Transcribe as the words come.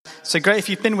So great if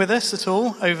you've been with us at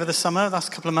all over the summer,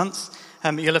 last couple of months.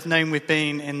 You'll have known we've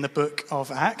been in the book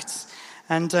of Acts.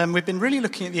 And we've been really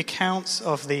looking at the accounts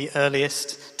of the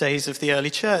earliest days of the early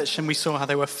church. And we saw how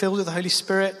they were filled with the Holy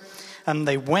Spirit. And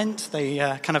they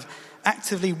kind of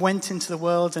actively went into the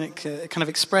world. And it kind of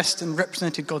expressed and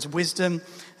represented God's wisdom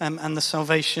and the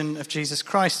salvation of Jesus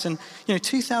Christ. And,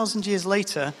 2,000 years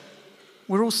later,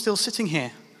 we're all still sitting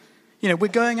here. We're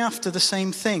going after the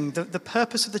same thing. The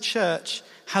purpose of the church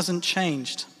hasn't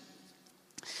changed.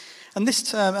 And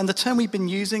the term we've been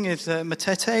using is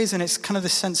matetes, and it's kind of the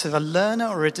sense of a learner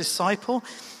or a disciple.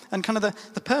 And kind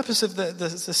of the purpose of the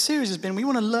series has been we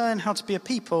want to learn how to be a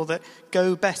people that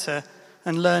go better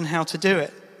and learn how to do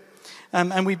it.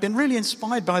 And we've been really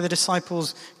inspired by the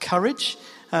disciples' courage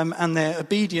and their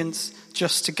obedience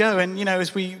just to go. And,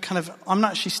 as we I'm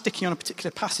not actually sticking on a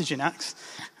particular passage in Acts,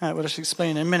 what I should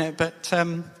explain in a minute, but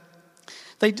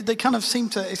they kind of seem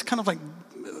to,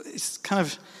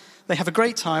 they have a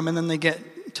great time and then they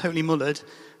get totally mullered,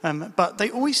 but they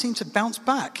always seem to bounce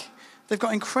back. They've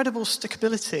got incredible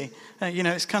stickability.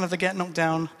 It's kind of they get knocked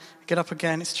down, get up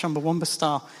again. It's Chumbawamba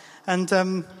style. And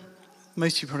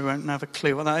most of you probably won't have a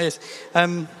clue what that is.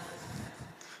 I'm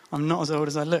not as old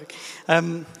as I look.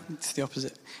 It's the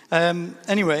opposite.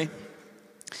 Anyway,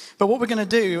 but what we're going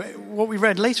to do, what we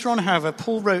read later on, however,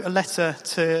 Paul wrote a letter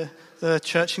to the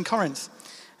church in Corinth.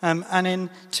 And in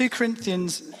 2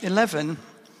 Corinthians 11,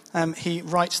 he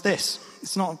writes this.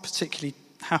 It's not particularly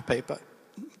happy, but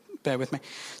bear with me.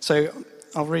 So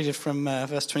I'll read it from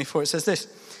verse 24. It says this.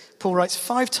 Paul writes,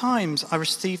 5 times I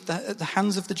received at the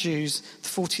hands of the Jews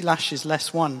 40 lashes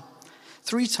less 1.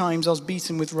 3 times I was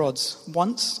beaten with rods.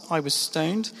 Once I was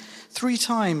stoned. 3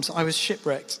 times I was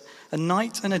shipwrecked. A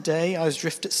night and a day I was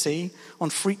adrift at sea, on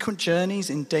frequent journeys,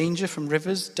 in danger from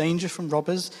rivers, danger from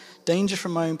robbers, danger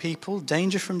from my own people,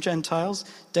 danger from Gentiles,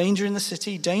 danger in the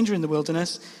city, danger in the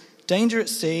wilderness, danger at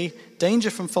sea, danger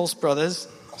from false brothers.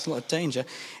 That's a lot of danger.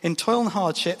 In toil and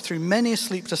hardship, through many a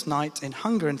sleepless night, in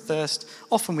hunger and thirst,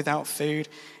 often without food,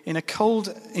 in cold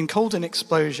and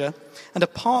exposure. And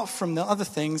apart from the other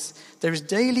things, there is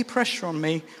daily pressure on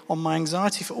me, on my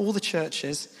anxiety for all the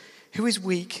churches. Who is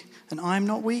weak, and I am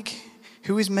not weak?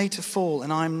 Who is made to fall,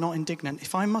 and I am not indignant?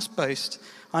 If I must boast,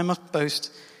 I must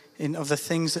boast of the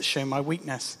things that show my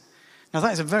weakness. Now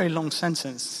that is a very long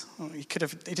sentence. It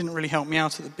didn't really help me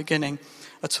out at the beginning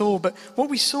at all. But what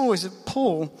we saw is that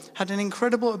Paul had an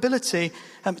incredible ability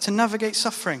to navigate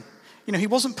suffering. He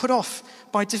wasn't put off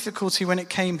by difficulty when it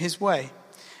came his way.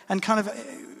 And kind of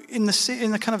in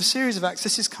the kind of a series of Acts,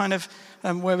 this is kind of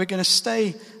where we're going to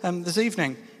stay this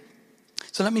evening.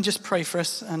 So let me just pray for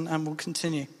us and we'll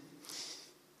continue.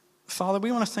 Father,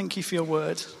 we want to thank you for your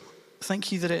word.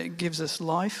 Thank you that it gives us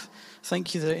life.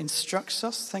 Thank you that it instructs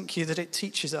us. Thank you that it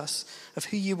teaches us of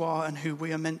who you are and who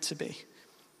we are meant to be.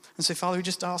 And so, Father, we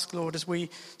just ask, Lord, as we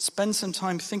spend some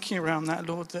time thinking around that,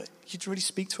 Lord, that you'd really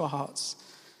speak to our hearts.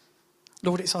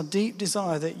 Lord, it's our deep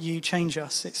desire that you change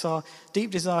us. It's our deep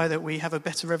desire that we have a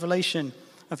better revelation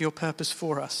of your purpose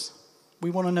for us. We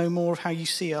want to know more of how you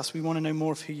see us. We want to know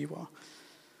more of who you are.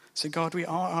 So, God, we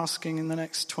are asking in the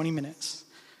next 20 minutes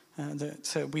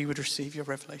that we would receive your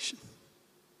revelation.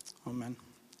 Amen.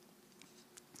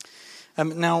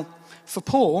 Now, for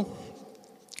Paul,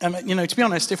 to be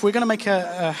honest, if we're going to make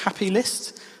a happy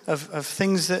list of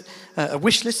things that, a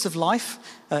wish list of life,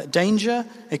 danger,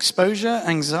 exposure,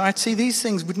 anxiety, these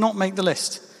things would not make the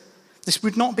list. This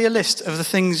would not be a list of the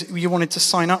things you wanted to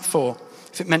sign up for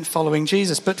if it meant following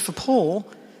Jesus. But for Paul,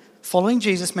 following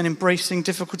Jesus meant embracing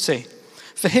difficulty.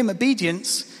 For him,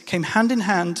 obedience came hand in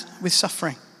hand with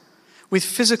suffering, with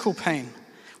physical pain,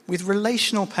 with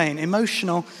relational pain,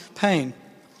 emotional pain.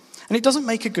 And it doesn't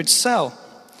make a good sell.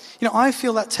 I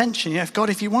feel that tension. If God,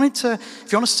 if you want to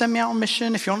send me out on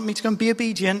mission, if you want me to go and be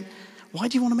obedient, why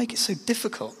do you want to make it so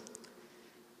difficult?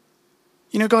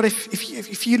 God,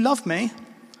 if you love me,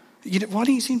 why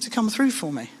don't you seem to come through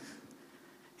for me?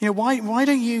 Why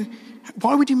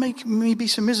would you make me be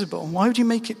so miserable? Why would you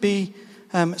make it be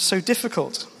so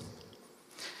difficult?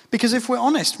 Because if we're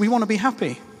honest, we want to be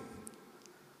happy.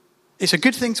 It's a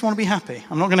good thing to want to be happy.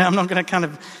 I'm not going to kind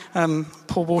of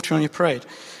pour water on your parade.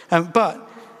 But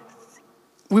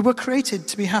we were created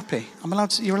to be happy.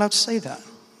 You're allowed to say that.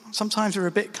 Sometimes we're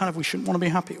a bit we shouldn't want to be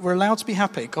happy. We're allowed to be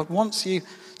happy. God wants you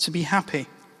to be happy.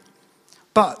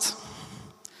 But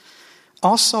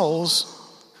our souls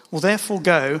will therefore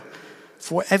go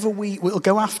for whatever we'll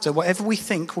go after, whatever we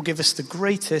think will give us the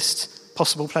greatest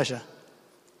possible pleasure.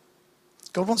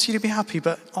 God wants you to be happy,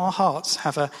 but our hearts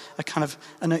have a kind of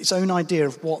its own idea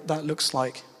of what that looks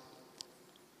like.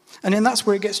 And then that's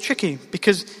where it gets tricky,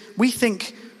 because we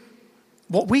think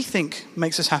what we think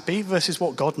makes us happy versus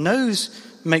what God knows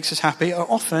makes us happy are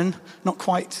often not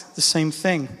quite the same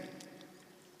thing.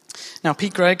 Now,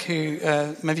 Pete Greig,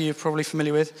 who maybe you're probably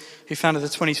familiar with, who founded the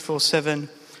 24/7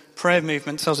 prayer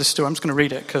movement, tells this story. I'm just going to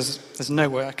read it because there's no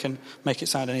way I can make it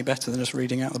sound any better than just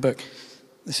reading out the book.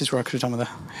 This is where I could have done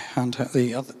with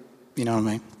the other, you know what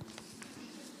I mean.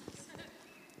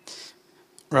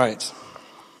 Right.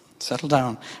 Settle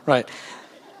down. Right.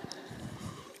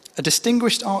 A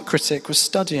distinguished art critic was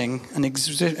studying an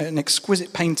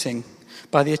exquisite painting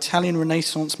by the Italian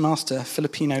Renaissance master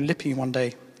Filippino Lippi one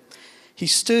day. He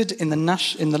stood in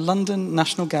the London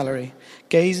National Gallery,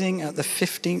 gazing at the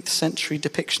 15th century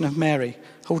depiction of Mary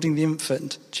holding the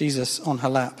infant Jesus on her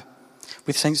lap,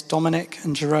 with Saints Dominic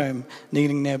and Jerome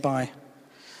kneeling nearby.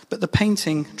 But the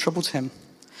painting troubled him.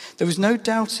 There was no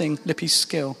doubting Lippi's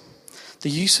skill, the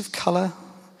use of colour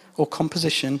or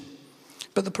composition,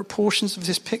 but the proportions of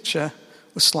this picture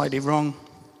were slightly wrong.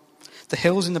 The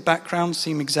hills in the background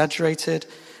seemed exaggerated,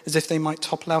 as if they might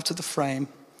topple out of the frame,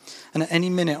 and at any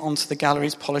minute onto the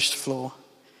gallery's polished floor.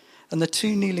 And the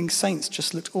two kneeling saints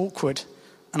just looked awkward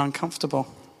and uncomfortable.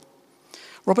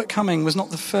 Robert Cumming was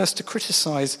not the first to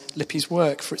criticise Lippi's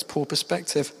work for its poor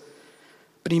perspective,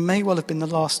 but he may well have been the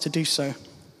last to do so,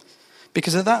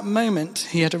 because at that moment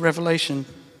he had a revelation.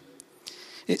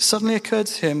 It suddenly occurred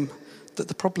to him that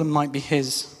the problem might be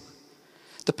his.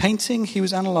 The painting he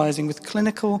was analysing with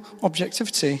clinical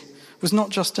objectivity was not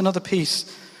just another piece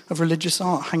of religious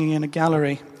art hanging in a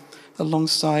gallery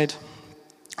alongside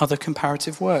other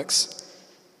comparative works.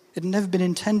 It had never been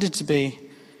intended to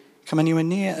come anywhere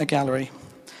near a gallery.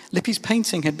 Lippi's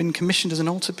painting had been commissioned as an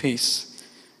altarpiece,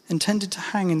 intended to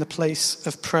hang in the place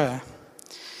of prayer.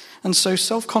 And so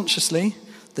self-consciously,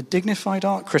 the dignified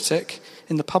art critic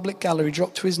in the public gallery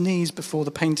dropped to his knees before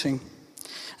the painting.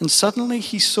 And suddenly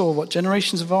he saw what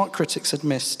generations of art critics had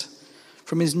missed.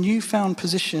 From his newfound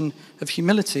position of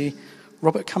humility,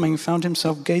 Robert Cumming found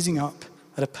himself gazing up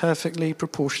at a perfectly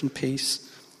proportioned piece.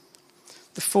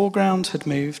 The foreground had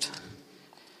moved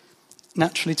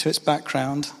naturally to its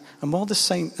background, and while the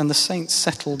saints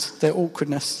settled their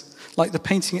awkwardness, like the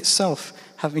painting itself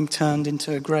having turned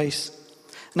into a grace.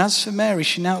 And as for Mary,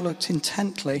 she now looked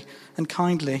intently and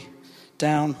kindly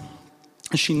down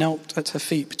as she knelt at her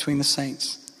feet between the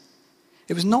saints.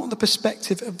 It was not the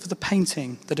perspective of the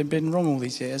painting that had been wrong all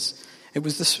these years. It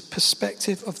was the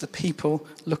perspective of the people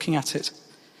looking at it.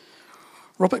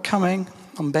 Robert Cumming,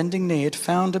 on bending knee, had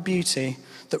found a beauty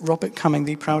that Robert Cumming,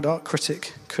 the proud art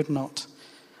critic, could not.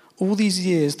 All these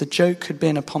years, the joke had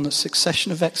been upon the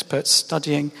succession of experts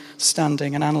studying,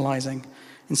 standing, and analysing,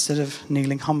 instead of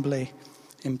kneeling humbly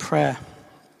in prayer.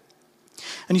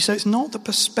 And you say it's not the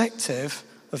perspective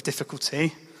of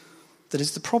difficulty that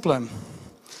is the problem,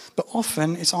 but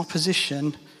often it's our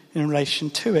position in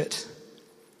relation to it.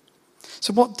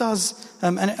 So what does,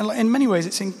 and in many ways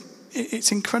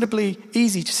it's incredibly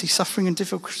easy to see suffering and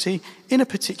difficulty in a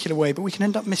particular way, but we can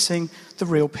end up missing the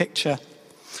real picture.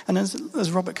 And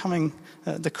as Robert Cumming,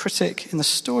 the critic in the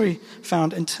story,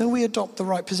 found, until we adopt the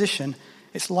right position,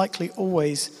 it's likely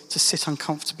always to sit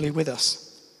uncomfortably with us.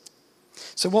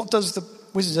 So what does the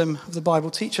wisdom of the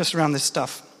Bible teach us around this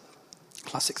stuff?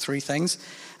 Classic three things.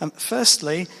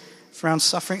 Firstly, around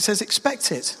suffering, it says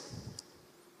expect it.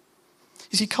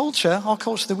 You see, our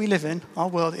culture that we live in, our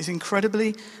world, is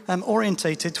incredibly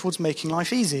orientated towards making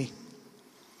life easy.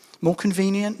 More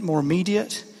convenient, more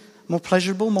immediate, more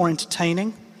pleasurable, more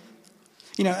entertaining.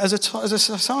 You know, as a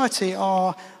society,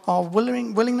 our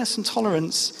willingness and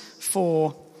tolerance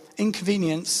for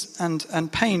inconvenience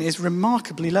and pain is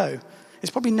remarkably low. It's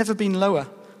probably never been lower.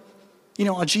 You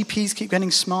know, our GPs keep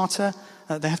getting smarter.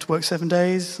 They have to work 7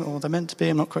 days, or they're meant to be,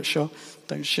 I'm not quite sure.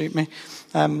 Don't shoot me.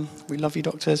 We love you,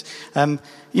 doctors. You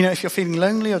know, if you're feeling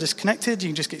lonely or disconnected, you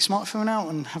can just get your smartphone out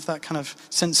and have that kind of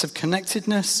sense of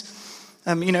connectedness.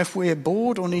 You know, if we're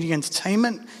bored or needing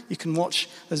entertainment, you can watch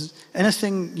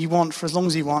anything you want for as long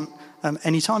as you want,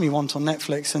 anytime you want on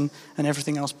Netflix and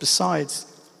everything else besides.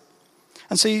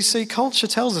 And so you see, culture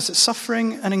tells us that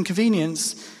suffering and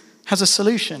inconvenience has a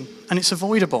solution, and it's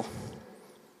avoidable.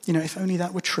 You know, if only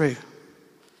that were true.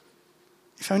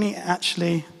 If only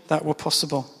actually that were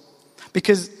possible.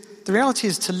 Because the reality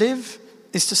is, to live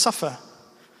is to suffer.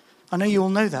 I know you all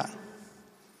know that.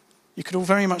 You could all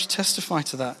very much testify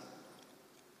to that.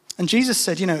 And Jesus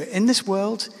said, you know, in this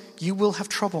world, you will have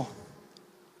trouble.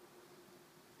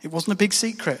 It wasn't a big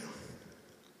secret.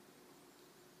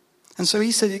 And so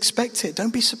he said, expect it.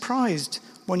 Don't be surprised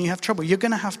when you have trouble. You're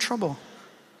going to have trouble.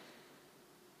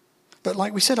 But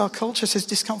like we said, our culture says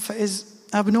discomfort is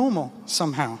abnormal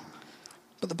somehow.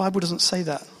 But the Bible doesn't say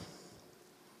that.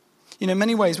 You know, in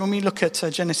many ways, when we look at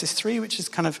Genesis 3, which is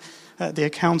kind of the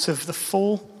account of the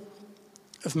fall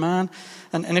of man,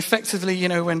 and effectively, you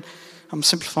know, when I'm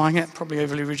simplifying it, probably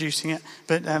overly reducing it,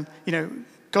 but, you know,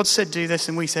 God said do this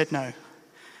and we said no.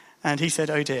 And he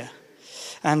said, oh dear.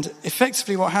 And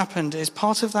effectively what happened is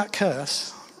part of that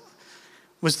curse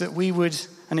was that we would,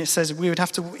 and it says we would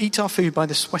have to eat our food by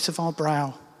the sweat of our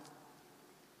brow.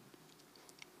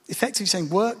 Effectively saying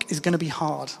work is going to be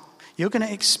hard. You're going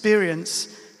to experience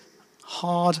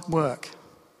hard work.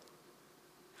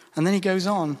 And then he goes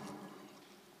on.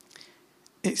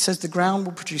 It says the ground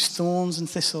will produce thorns and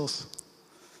thistles.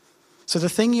 So the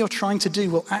thing you're trying to do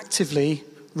will actively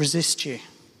resist you.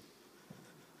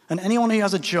 And anyone who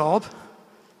has a job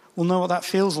will know what that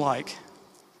feels like.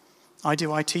 I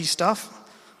do IT stuff.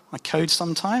 I code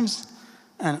sometimes.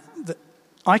 And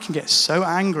I can get so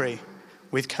angry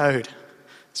with code.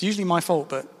 It's usually my fault,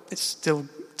 but it still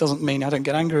doesn't mean I don't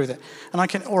get angry with it.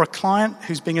 And or a client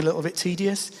who's being a little bit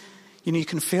tedious, you know, you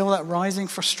can feel that rising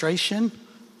frustration.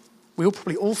 We all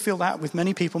probably all feel that with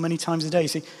many people many times a day.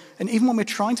 See, and even when we're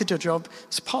trying to do a job,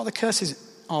 so part of the curse is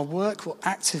our work will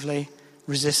actively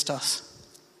resist us.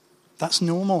 That's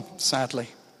normal, sadly.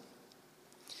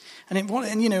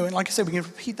 And you know, like I said, we can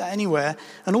repeat that anywhere.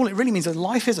 And all it really means is that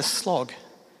life is a slog.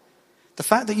 The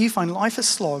fact that you find life a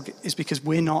slog is because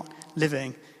we're not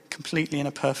living completely in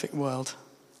a perfect world.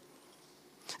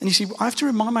 And you see, I have to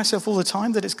remind myself all the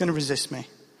time that it's going to resist me.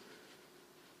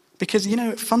 Because, you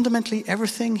know, fundamentally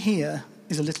everything here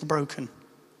is a little broken.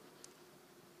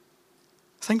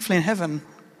 Thankfully in heaven,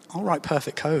 I'll write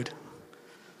perfect code.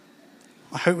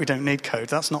 I hope we don't need code.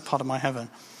 That's not part of my heaven.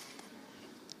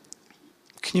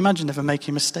 Can you imagine never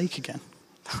making a mistake again?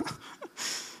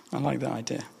 I like that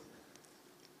idea.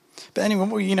 But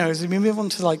anyway, you know, as we move on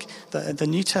to like the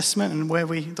New Testament and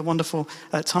the wonderful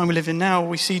time we live in now,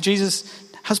 we see Jesus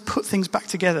has put things back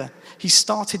together. He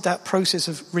started that process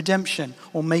of redemption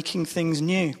or making things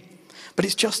new. But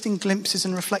it's just in glimpses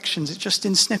and reflections. It's just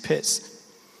in snippets.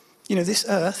 You know, this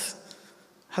earth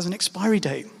has an expiry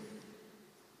date.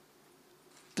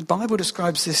 The Bible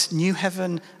describes this new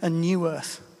heaven and new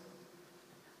earth.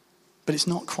 But it's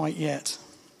not quite yet.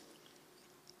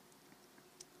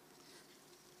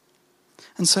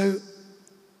 And so,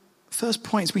 first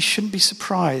point is we shouldn't be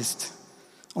surprised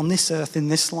on this earth, in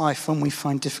this life, when we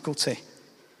find difficulty.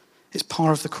 It's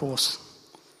part of the course.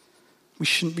 We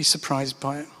shouldn't be surprised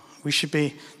by it. We should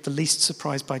be the least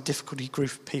surprised by difficulty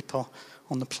group of people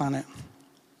on the planet.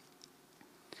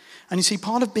 And you see,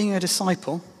 part of being a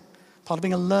disciple, part of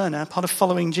being a learner, part of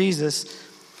following Jesus,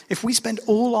 if we spend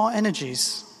all our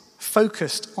energies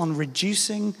focused on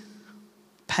reducing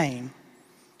pain,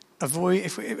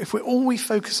 if all we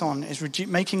focus on is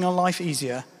making our life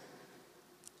easier,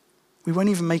 we won't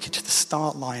even make it to the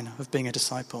start line of being a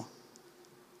disciple.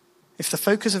 If the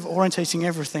focus of orientating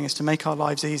everything is to make our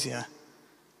lives easier,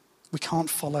 we can't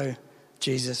follow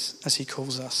Jesus as he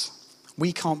calls us.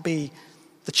 We can't be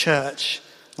the church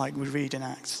like we read in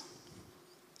Acts.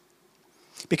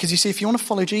 Because you see, if you want to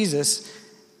follow Jesus,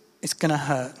 it's going to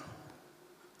hurt.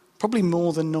 Probably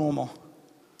more than normal.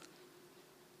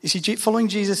 You see, following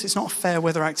Jesus is not a fair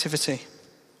weather activity.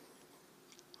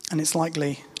 And it's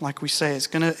likely, like we say, it's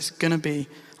gonna be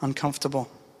uncomfortable.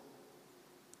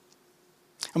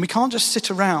 And we can't just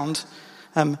sit around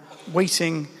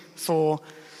waiting for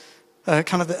I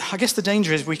guess the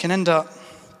danger is we can end up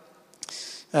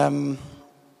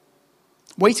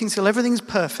waiting till everything's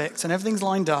perfect and everything's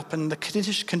lined up and the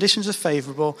conditions are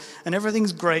favorable and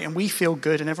everything's great and we feel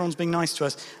good and everyone's being nice to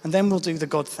us, and then we'll do the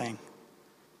God thing.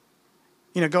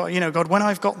 God, when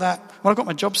I've got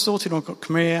my job sorted, when I've got a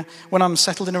career, when I'm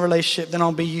settled in a relationship, then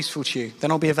I'll be useful to you.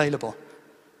 Then I'll be available.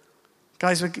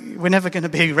 Guys, we're never going to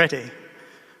be ready.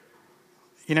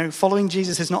 You know, following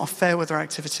Jesus is not a fair weather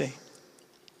activity.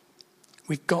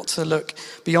 We've got to look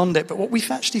beyond it. But what we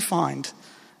actually find,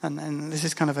 and this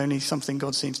is kind of only something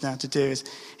God seems now to do, is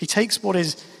he takes what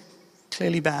is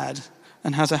clearly bad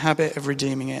and has a habit of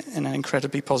redeeming it in an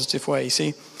incredibly positive way. You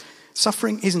see,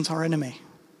 suffering isn't our enemy.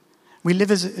 We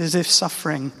live as if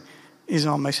suffering is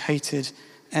our most hated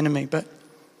enemy. But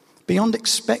beyond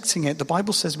expecting it, the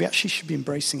Bible says we actually should be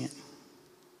embracing it.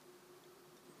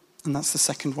 And that's the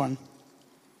second one.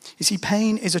 You see,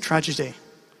 pain is a tragedy.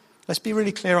 Let's be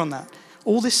really clear on that.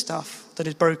 All this stuff that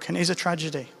is broken is a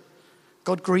tragedy.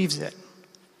 God grieves it.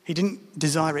 He didn't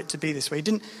desire it to be this way.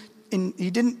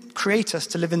 He didn't create us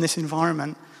to live in this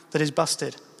environment that is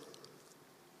busted.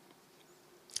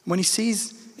 When he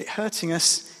sees it hurting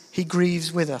us, he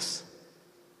grieves with us.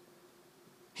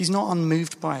 He's not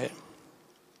unmoved by it.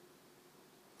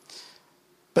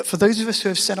 But for those of us who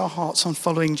have set our hearts on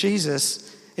following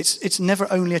Jesus, it's never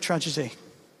only a tragedy.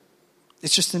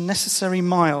 It's just a necessary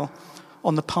mile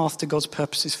on the path to God's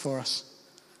purposes for us.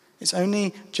 It's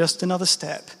only just another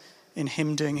step in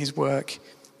him doing his work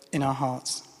in our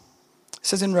hearts. It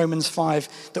says in Romans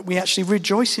 5 that we actually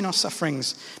rejoice in our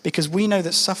sufferings because we know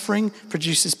that suffering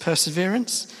produces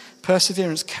perseverance,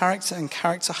 perseverance character, and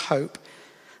character hope.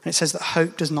 And it says that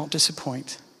hope does not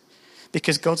disappoint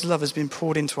because God's love has been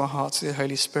poured into our hearts through the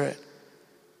Holy Spirit.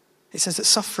 It says that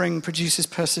suffering produces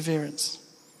perseverance.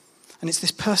 And it's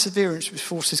this perseverance which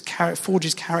forges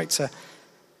character.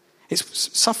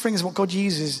 Suffering is what God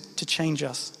uses to change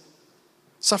us.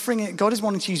 God is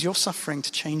wanting to use your suffering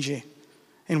to change you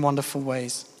in wonderful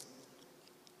ways.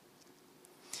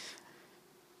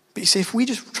 But you see, if we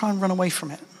just try and run away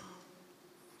from it,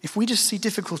 if we just see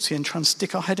difficulty and try and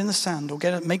stick our head in the sand or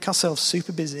make ourselves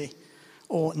super busy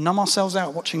or numb ourselves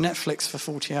out watching Netflix for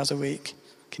 40 hours a week,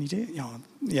 can you do it?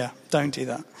 Yeah, don't do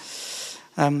that.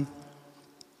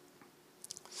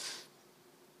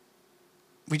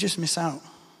 We just miss out.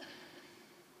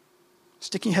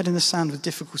 Sticking your head in the sand with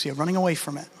difficulty or running away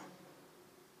from it,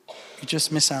 you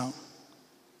just miss out.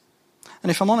 And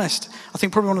if I'm honest, I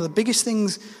think probably one of the biggest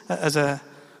things I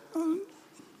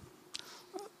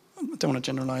don't want to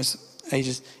generalize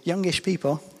ages, youngish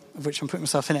people, of which I'm putting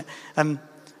myself in it,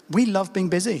 we love being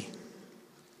busy.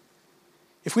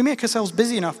 If we make ourselves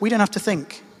busy enough, we don't have to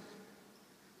think.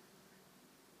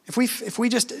 If we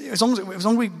just, as long as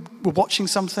we're watching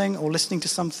something or listening to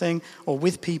something or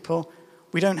with people,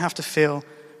 we don't have to feel,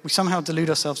 we somehow delude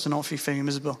ourselves to not feeling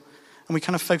miserable. And we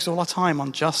kind of focus all our time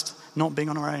on just not being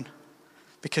on our own.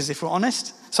 Because if we're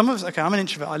honest, some of us, okay, I'm an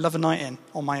introvert, I love a night in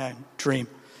on my own, dream.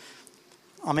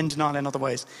 I'm in denial in other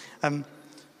ways.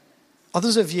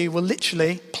 Others of you will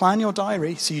literally plan your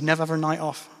diary so you never have a night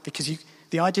off. Because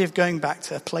the idea of going back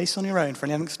to a place on your own for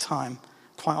any length of time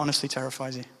quite honestly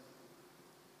terrifies you.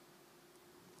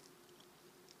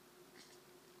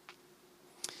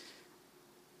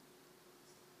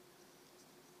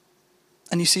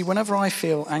 And you see, whenever I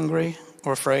feel angry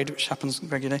or afraid, which happens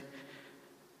regularly,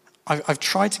 I've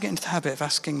tried to get into the habit of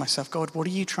asking myself, God, what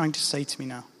are you trying to say to me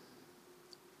now?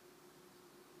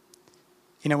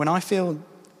 You know, when I feel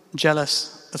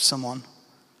jealous of someone,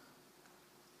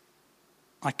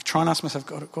 I try and ask myself,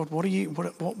 God,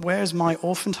 where's my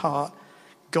orphaned heart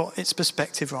got its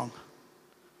perspective wrong?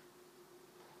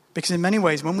 Because in many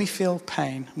ways, when we feel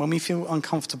pain, when we feel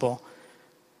uncomfortable,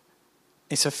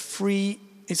 it's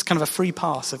kind of a free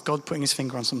pass of God putting his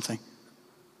finger on something.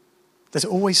 There's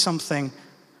always something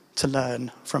to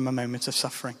learn from a moment of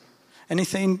suffering.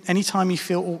 Anytime you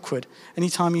feel awkward,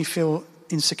 anytime you feel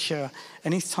insecure,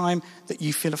 anytime that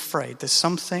you feel afraid, there's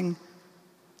something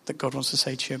that God wants to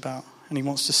say to you about, and he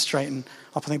wants to straighten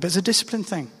up. But it's a discipline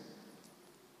thing.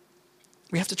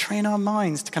 We have to train our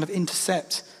minds to kind of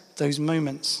intercept those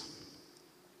moments.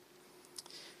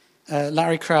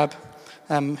 Larry Crabb,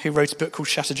 who wrote a book called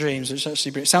Shattered Dreams, which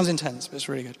actually, it sounds intense, but it's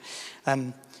really good.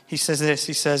 He says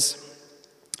this,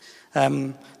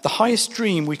 the highest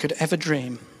dream we could ever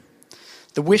dream,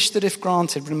 the wish that if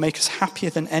granted would make us happier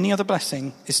than any other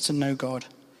blessing, is to know God,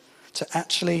 to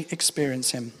actually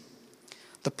experience him.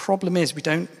 The problem is we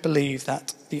don't believe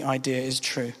that the idea is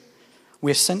true.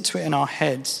 We're sent to it in our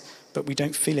heads, but we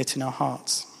don't feel it in our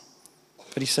hearts.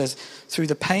 But he says, through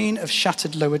the pain of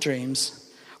shattered lower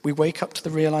dreams, we wake up to the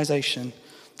realization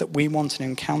that we want an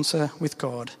encounter with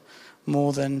God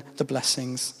more than the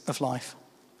blessings of life.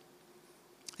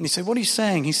 And you say, what he's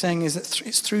saying? He's saying is that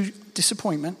it's through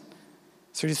disappointment,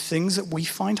 through the things that we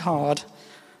find hard,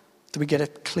 that we get a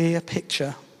clear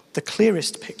picture, the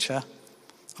clearest picture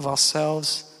of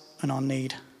ourselves and our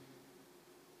need.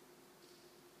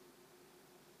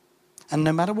 And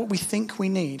no matter what we think we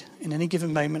need in any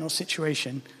given moment or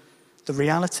situation, the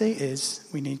reality is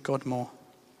we need God more.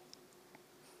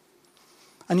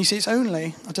 And you see, it's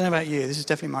only, I don't know about you, this is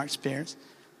definitely my experience,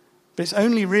 but it's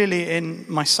only really in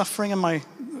my suffering and my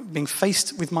being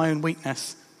faced with my own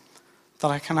weakness that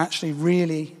I can actually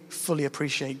really fully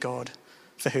appreciate God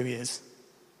for who he is.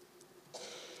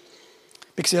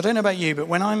 Because I don't know about you, but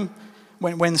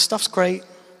when stuff's great,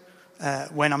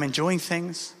 when I'm enjoying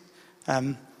things,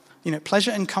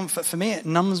 pleasure and comfort, for me, it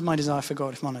numbs my desire for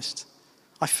God, if I'm honest.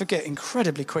 I forget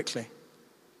incredibly quickly.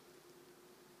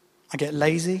 I get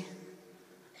lazy.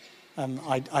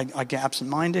 I get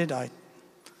absent-minded. I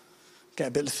get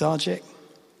a bit lethargic.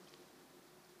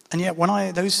 And yet,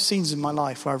 those scenes in my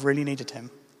life where I've really needed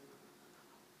him,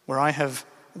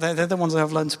 they're the ones that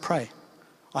I've learned to pray.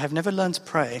 I have never learned to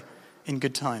pray in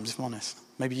good times, if I'm honest.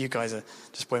 Maybe you guys are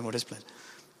just way more disciplined.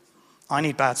 I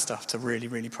need bad stuff to really,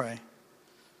 really pray.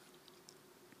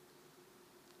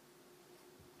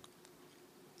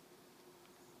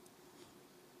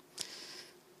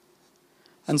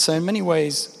 And so in many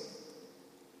ways,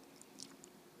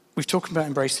 we've talked about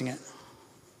embracing it.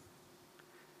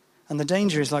 And the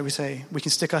danger is, like we say, we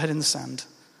can stick our head in the sand.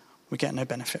 We get no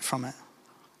benefit from it.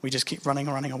 We just keep running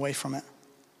away from it.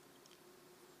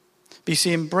 But you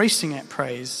see, embracing it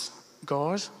prays,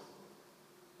 God,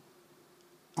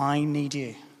 I need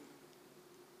you.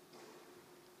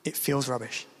 It feels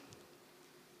rubbish.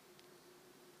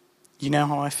 You know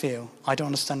how I feel. I don't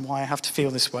understand why I have to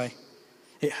feel this way.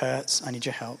 It hurts. I need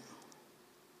your help.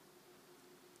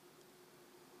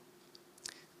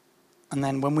 And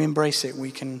then when we embrace it,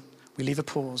 we leave a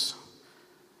pause,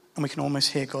 and we can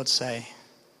almost hear God say,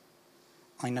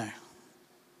 I know. And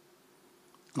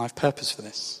I have purpose for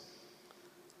this.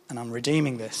 And I'm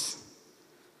redeeming this.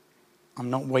 I'm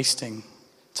not wasting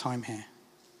time here.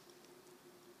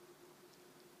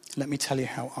 Let me tell you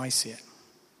how I see it.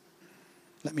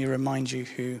 Let me remind you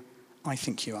who I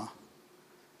think you are.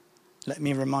 Let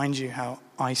me remind you how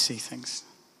I see things.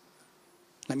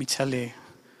 Let me tell you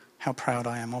how proud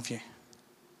I am of you.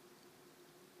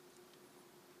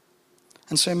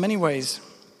 And so in many ways,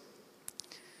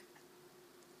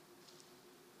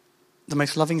 the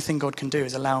most loving thing God can do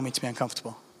is allow me to be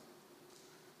uncomfortable.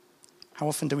 How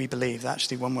often do we believe that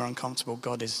actually when we're uncomfortable,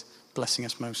 God is blessing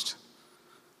us most?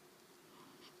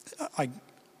 When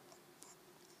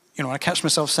I catch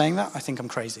myself saying that, I think I'm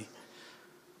crazy.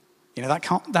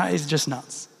 That is just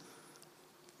nuts.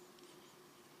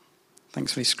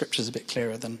 Thankfully, Scripture's a bit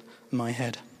clearer than my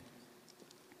head.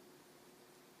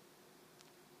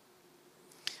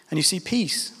 And you see,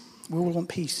 peace. We all want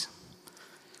peace.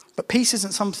 But peace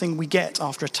isn't something we get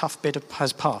after a tough bit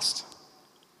has passed.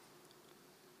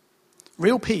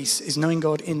 Real peace is knowing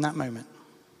God in that moment.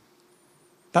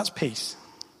 That's peace.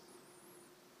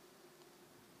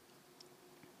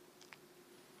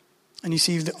 And you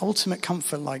see, the ultimate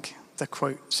comfort, like the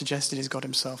quote suggested, is God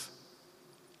himself.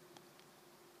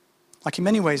 Like in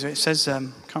many ways, it says, I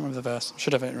can't remember the verse.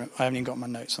 I haven't even got my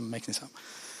notes, I'm making this up.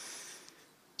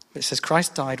 But it says,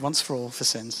 Christ died once for all for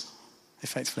sins.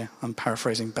 Effectively, I'm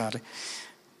paraphrasing badly,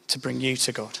 to bring you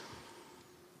to God.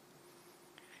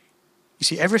 You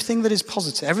see, everything that is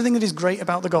positive, everything that is great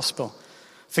about the gospel,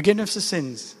 forgiveness of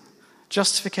sins,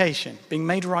 justification, being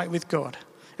made right with God,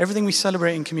 everything we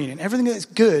celebrate in communion, everything that's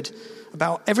good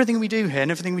about everything we do here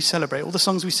and everything we celebrate, all the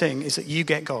songs we sing, is that you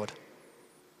get God.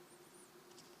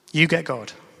 You get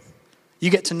God. You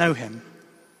get to know him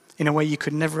in a way you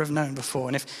could never have known before.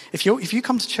 And if you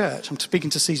come to church, I'm speaking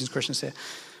to seasoned Christians here,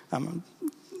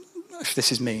 if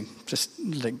this is mean, just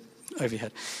look over your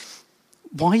head.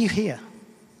 Why are you here?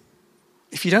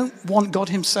 If you don't want God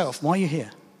himself, why are you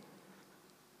here?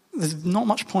 There's not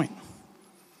much point.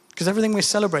 Because everything we're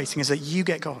celebrating is that you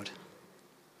get God.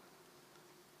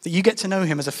 That you get to know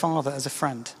him as a father, as a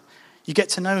friend. You get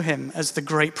to know him as the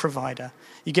great provider.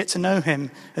 You get to know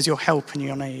him as your help and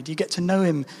your need. You get to know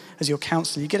him as your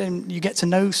counselor. You get to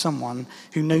know someone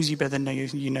who knows you better than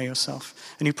you know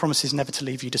yourself, and who promises never to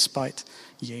leave you despite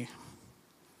you.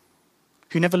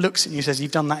 Who never looks at you and says,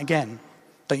 you've done that again.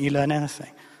 Don't you learn anything?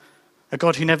 A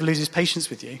God who never loses patience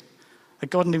with you. A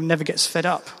God who never gets fed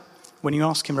up when you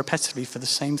ask him repetitively for the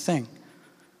same thing.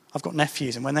 I've got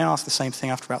nephews, and when they ask the same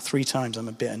thing after about 3 times, I'm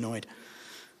a bit annoyed.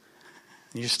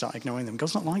 And you just start ignoring them.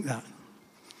 God's not like that.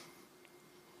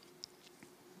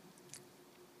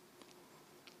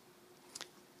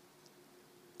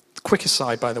 Quick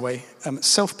aside, by the way,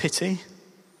 self-pity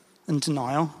and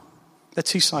denial, they're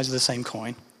 2 sides of the same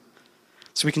coin.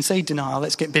 So we can say denial,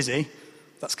 let's get busy.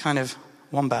 That's kind of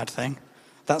one bad thing.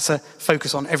 That's a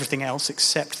focus on everything else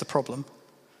except the problem.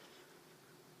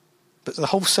 But the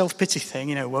whole self-pity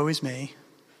thing, woe is me,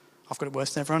 I've got it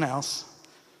worse than everyone else,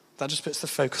 that just puts the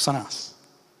focus on us.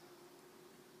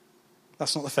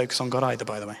 That's not the focus on God either,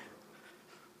 by the way.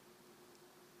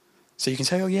 So you can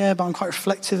say, oh yeah, but I'm quite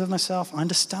reflective of myself. I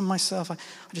understand myself. I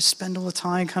just spend all the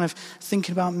time kind of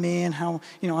thinking about me and how,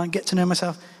 I get to know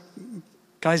myself.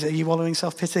 Guys, are you wallowing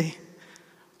self-pity?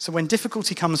 So when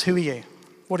difficulty comes, who are you?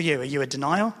 What are you? Are you a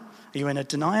denial? Are you in a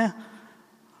denier?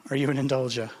 Or are you an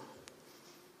indulger?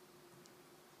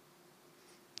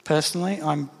 Personally,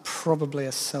 I'm probably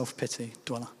a self-pity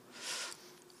dweller.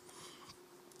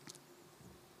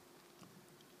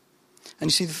 And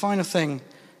you see, the final thing,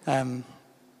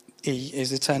 E,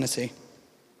 is eternity.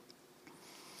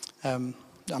 I'm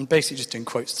basically just doing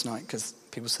quotes tonight because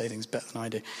people say things better than I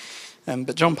do.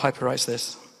 But John Piper writes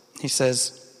this. He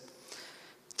says,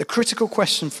 the critical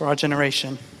question for our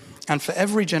generation and for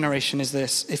every generation is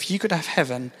this: if you could have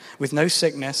heaven with no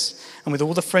sickness and with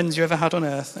all the friends you ever had on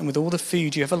earth and with all the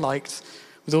food you ever liked,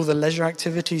 with all the leisure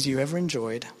activities you ever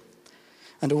enjoyed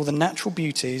and all the natural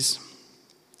beauties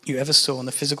you ever saw and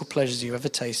the physical pleasures you ever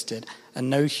tasted and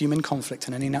no human conflict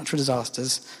and any natural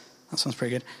disasters, that sounds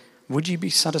pretty good, would you be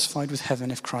satisfied with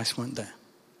heaven if Christ weren't there?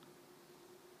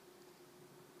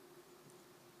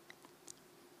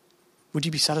 Would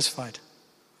you be satisfied?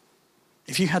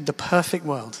 If you had the perfect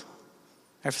world,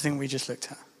 everything we just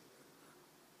looked at,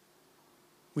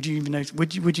 would you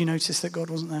notice that God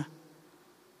wasn't there?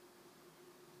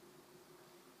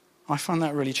 I find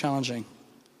that really challenging.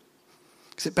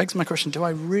 Because it begs my question, do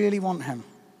I really want him?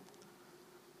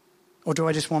 Or do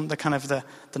I just want the kind of the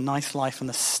nice life and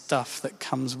the stuff that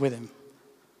comes with him?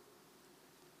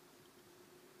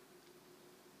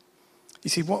 You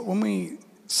see, when we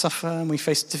suffer and we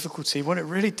face difficulty, what it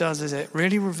really does is it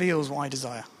really reveals what I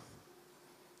desire.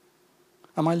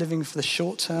 Am I living for the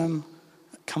short-term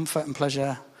comfort and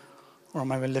pleasure, or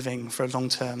am I living for a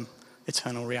long-term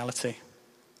eternal reality?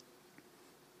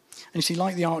 And you see,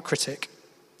 like the art critic,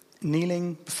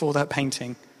 kneeling before that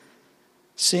painting,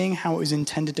 seeing how it was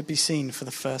intended to be seen for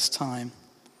the first time,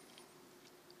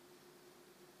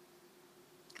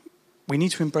 we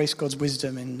need to embrace God's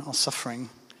wisdom in our suffering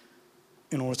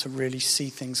in order to really see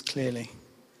things clearly.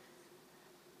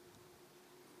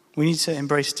 We need to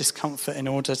embrace discomfort in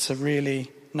order to really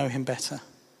know him better.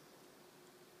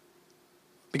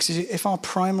 Because if our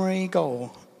primary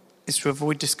goal is to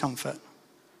avoid discomfort,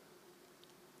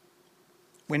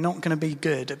 we're not going to be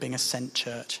good at being a sent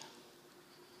church.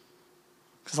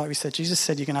 Because like we said, Jesus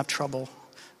said you're going to have trouble.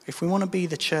 If we want to be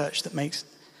the church that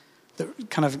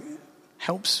kind of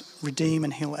helps redeem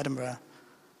and heal Edinburgh,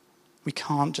 we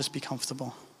can't just be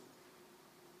comfortable.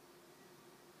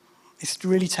 It's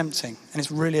really tempting and it's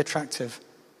really attractive,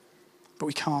 but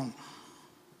we can't.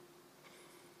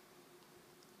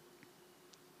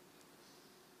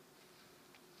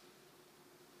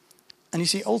 And you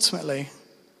see, ultimately,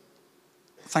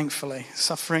 thankfully,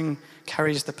 suffering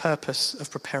carries the purpose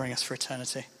of preparing us for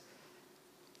eternity.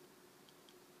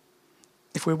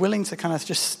 If we're willing to kind of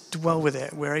just dwell with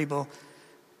it, we're able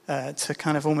to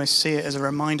kind of almost see it as a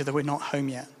reminder that we're not home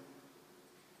yet.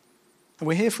 And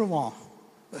we're here for a while,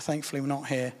 but thankfully we're not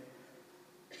here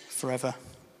forever.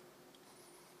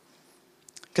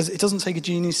 Because it doesn't take a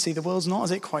genius to see the world's not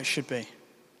as it quite should be.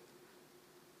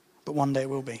 But one day it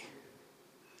will be.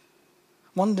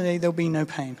 One day there'll be no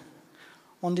pain.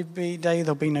 One day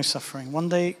there'll be no suffering. One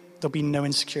day there'll be no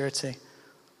insecurity.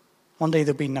 One day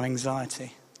there'll be no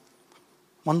anxiety.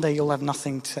 One day you'll have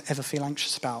nothing to ever feel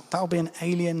anxious about. That'll be an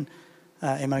alien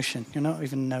emotion. You'll not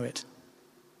even know it.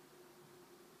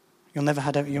 You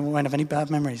won't have any bad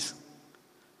memories.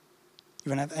 You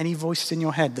won't have any voices in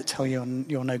your head that tell you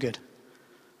you're no good,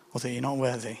 or that you're not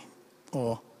worthy,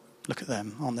 or look at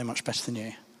them, aren't they much better than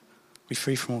you? Be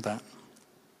free from all that.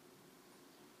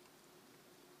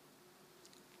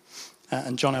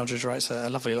 And John Eldridge writes a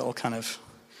lovely little kind of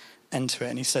end to it,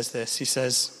 and he says this. He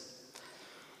says,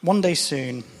 "One day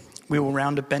soon, we will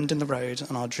round a bend in the road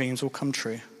and our dreams will come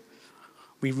true.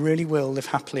 We really will live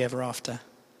happily ever after.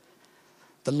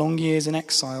 The long years in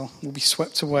exile will be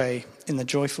swept away in the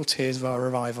joyful tears of our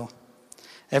revival.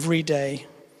 Every day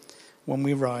when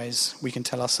we rise, we can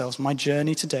tell ourselves, my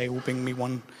journey today will bring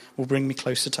me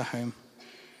closer to home.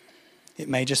 It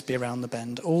may just be around the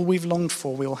bend. All we've longed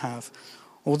for, we'll have.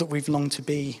 All that we've longed to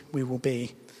be, we will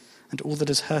be. And all that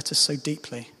has hurt us so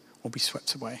deeply will be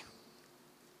swept away."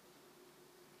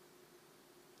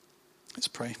 Let's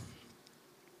pray.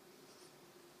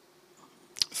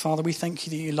 Father, we thank you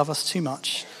that you love us too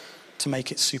much to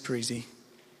make it super easy.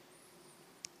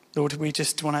 Lord, we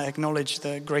just want to acknowledge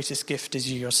the greatest gift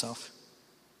is you yourself.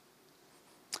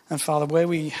 And Father, where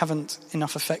we haven't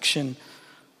enough affection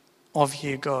of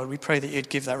you, God, we pray that you'd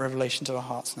give that revelation to our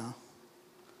hearts now.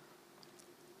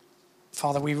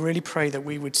 Father, we really pray that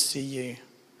we would see you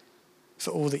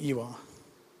for all that you are.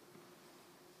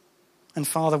 And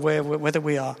Father, whether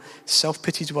we are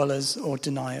self-pity dwellers or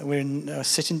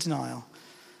sit in denial,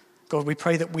 God, we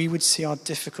pray that we would see our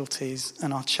difficulties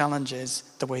and our challenges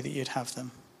the way that you'd have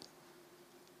them.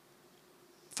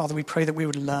 Father, we pray that we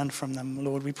would learn from them.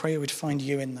 Lord, we pray that we'd find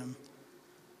you in them.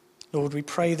 Lord, we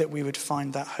pray that we would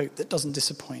find that hope that doesn't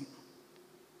disappoint.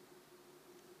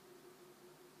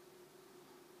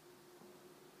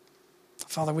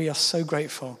 Father, we are so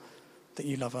grateful that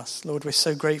you love us. Lord, we're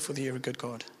so grateful that you're a good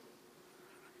God.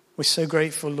 We're so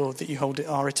grateful, Lord, that you hold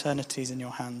our eternities in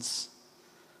your hands.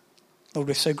 Lord,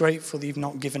 we're so grateful that you've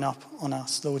not given up on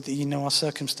us. Lord, that you know our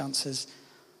circumstances,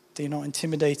 that you're not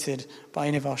intimidated by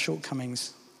any of our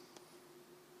shortcomings.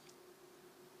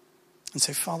 And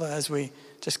so, Father, as we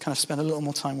just kind of spend a little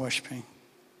more time worshiping,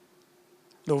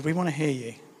 Lord, we want to hear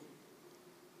you.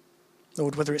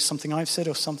 Lord, whether it's something I've said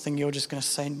or something you're just going to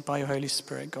say by your Holy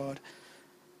Spirit, God,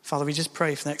 Father, we just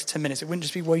pray for the next 10 minutes. It wouldn't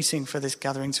just be waiting for this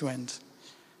gathering to end.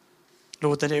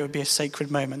 Lord, that it would be a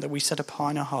sacred moment that we set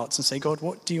apart in our hearts and say, God,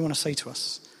 what do you want to say to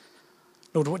us?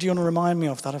 Lord, what do you want to remind me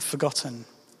of that I've forgotten?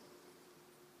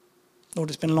 Lord,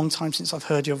 it's been a long time since I've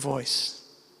heard your voice.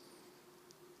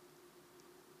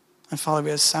 And Father,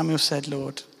 as Samuel said,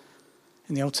 Lord,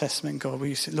 in the Old Testament, God,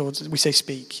 we say,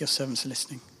 speak, your servants are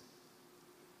listening.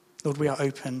 Lord, we are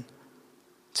open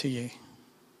to you.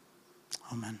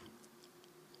 Amen.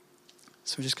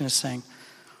 So we're just going to sing.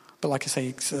 But like I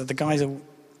say, so the guys are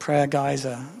prayer guys.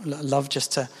 I love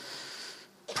just to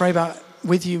pray about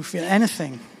with you for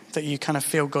anything that you kind of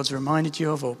feel God's reminded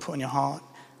you of or put on your heart.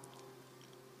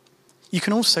 You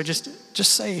can also just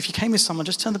say, if you came with someone,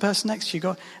 just turn the person next to you.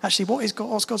 God, actually,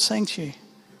 what's God saying to you?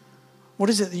 What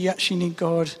is it that you actually need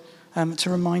God to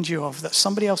remind you of? That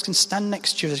somebody else can stand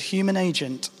next to you as a human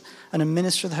agent and a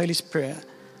minister of the Holy Spirit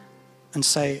and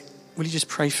say, will you just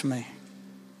pray for me?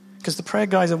 Because the prayer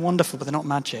guys are wonderful, but they're not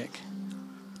magic.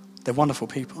 They're wonderful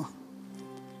people.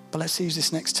 But let's use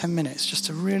this next 10 minutes just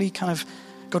to really kind of,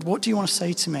 God, what do you want to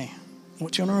say to me?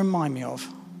 What do you want to remind me of?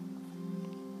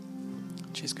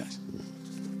 Cheers, guys.